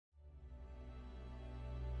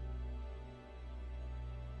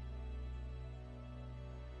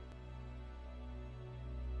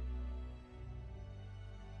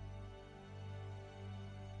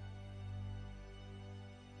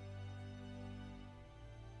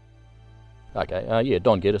Okay, yeah,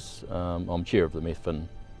 Don Geddes. I'm chair of the Methven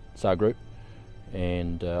SAR group,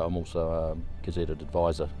 and I'm also a gazetted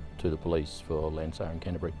advisor to the police for Land SAR in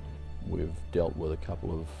Canterbury. We've dealt with a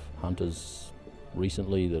couple of hunters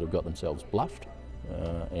recently that have got themselves bluffed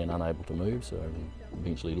and unable to move, so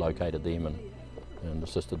eventually located them and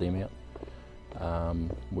assisted them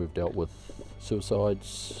out. We've dealt with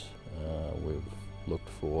suicides. We've looked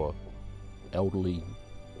for elderly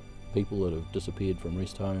people that have disappeared from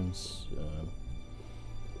rest homes,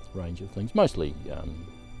 range of things, mostly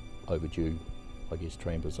overdue, I guess,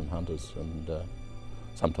 trampers and hunters, and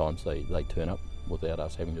sometimes they turn up without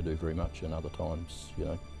us having to do very much, and other times, you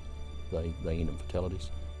know, they end in fatalities.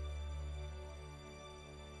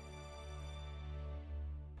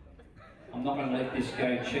 I'm not going to let this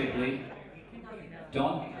go cheaply.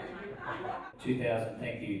 Don? 2,000,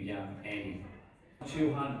 thank you, young Andy.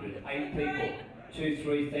 200, 8 people. 2,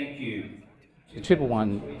 3, thank you. The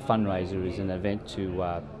 111 fundraiser is an event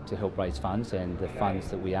to help raise funds, and the funds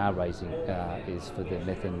that we are raising is for the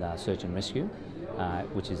Methven Search and Rescue,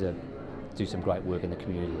 which is do some great work in the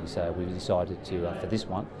community. So we decided to, for this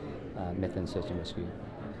one, Methven Search and Rescue.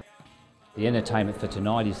 The entertainment for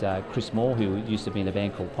tonight is Chris Moore, who used to be in a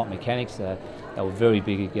band called Pop Mechanics. They were very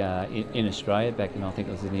big in Australia back in, I think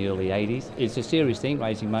it was in the early 80s. It's a serious thing,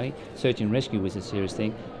 raising money. Search and rescue was a serious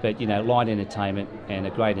thing, but you know, light entertainment and a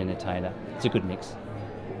great entertainer, it's a good mix.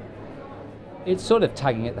 It's sort of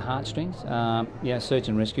tugging at the heartstrings. You know, search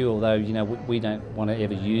and rescue, although you know we don't want to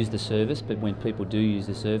ever use the service, but when people do use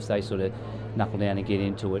the service, they sort of knuckle down and get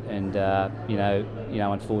into it. And you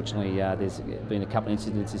know, unfortunately, there's been a couple of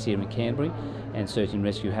incidences here in Canterbury, and search and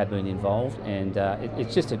rescue have been involved. And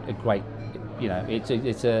it's just a great, you know, it's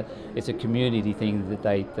a community thing that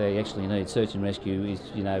they actually need. Search and rescue is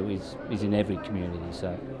in every community.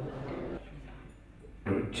 So.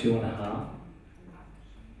 2.5.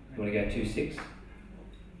 You want to go 2.6?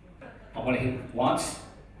 I want to hit it once,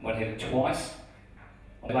 I want to hit it twice.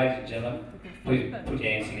 Ladies and gentlemen, please put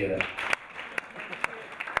your hands together.